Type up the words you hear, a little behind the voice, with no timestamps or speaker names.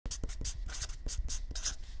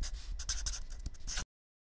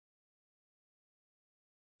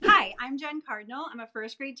I'm Jen Cardinal. I'm a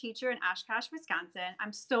first grade teacher in Oshkosh, Wisconsin.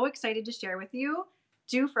 I'm so excited to share with you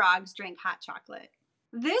Do Frogs Drink Hot Chocolate?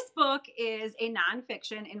 This book is a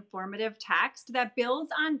nonfiction informative text that builds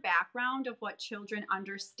on background of what children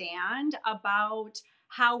understand about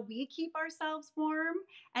how we keep ourselves warm.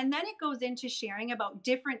 And then it goes into sharing about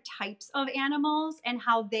different types of animals and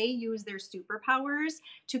how they use their superpowers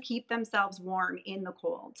to keep themselves warm in the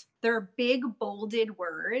cold. There are big bolded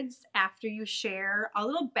words after you share a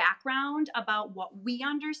little background about what we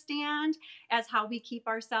understand as how we keep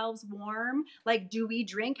ourselves warm. Like, do we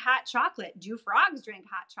drink hot chocolate? Do frogs drink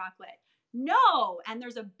hot chocolate? No. And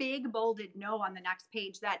there's a big bolded no on the next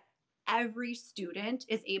page that every student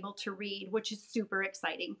is able to read, which is super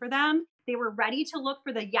exciting for them. They were ready to look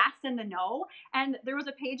for the yes and the no. And there was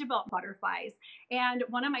a page about butterflies. And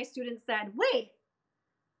one of my students said, wait,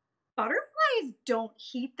 butterflies don't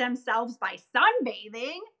heat themselves by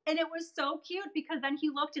sunbathing. And it was so cute because then he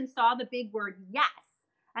looked and saw the big word yes.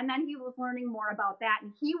 And then he was learning more about that.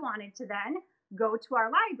 And he wanted to then go to our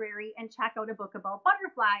library and check out a book about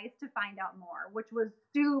butterflies to find out more, which was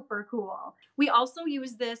super cool. We also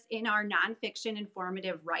use this in our nonfiction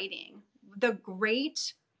informative writing. The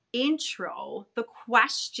great intro, the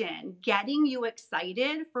question, getting you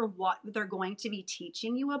excited for what they're going to be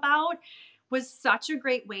teaching you about was such a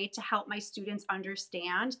great way to help my students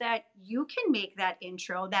understand that you can make that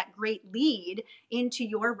intro, that great lead into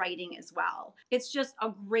your writing as well. It's just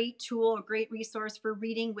a great tool, a great resource for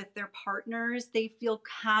reading with their partners. They feel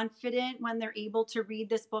confident when they're able to read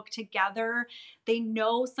this book together. They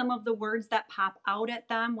know some of the words that pop out at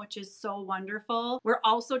them, which is so wonderful. We're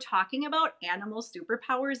also talking about animal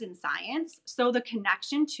superpowers in science. So the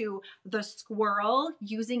connection to the squirrel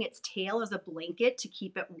using its tail as a blanket to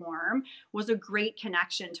keep it warm was a great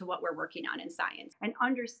connection to what we're working on in science, and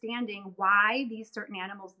understanding why these certain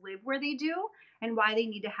animals live where they do and why they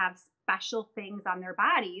need to have special things on their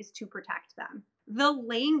bodies to protect them. The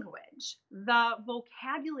language, the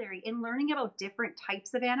vocabulary in learning about different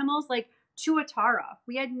types of animals, like tuatara.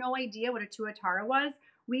 We had no idea what a tuatara was.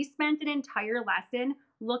 We spent an entire lesson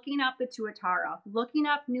looking up the tuatara, looking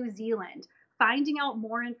up New Zealand, finding out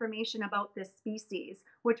more information about this species,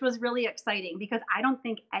 which was really exciting because I don't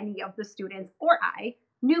think any of the students or I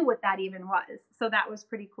knew what that even was. So that was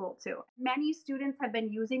pretty cool too. Many students have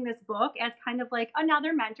been using this book as kind of like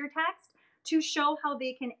another mentor text to show how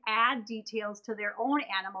they can add details to their own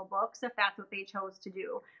animal books if that's what they chose to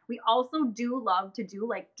do. We also do love to do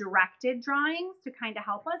like directed drawings to kind of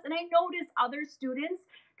help us. And I noticed other students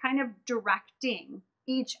kind of directing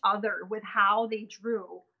each other with how they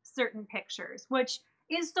drew certain pictures, which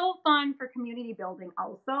is so fun for community building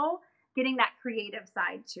also, getting that creative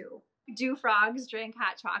side too. Do Frogs Drink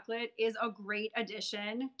Hot Chocolate is a great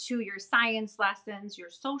addition to your science lessons, your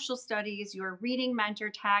social studies, your reading mentor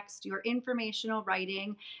text, your informational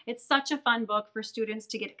writing. It's such a fun book for students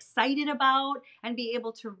to get excited about and be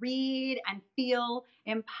able to read and feel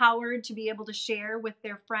empowered to be able to share with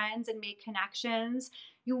their friends and make connections.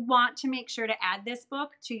 You want to make sure to add this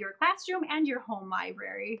book to your classroom and your home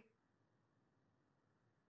library.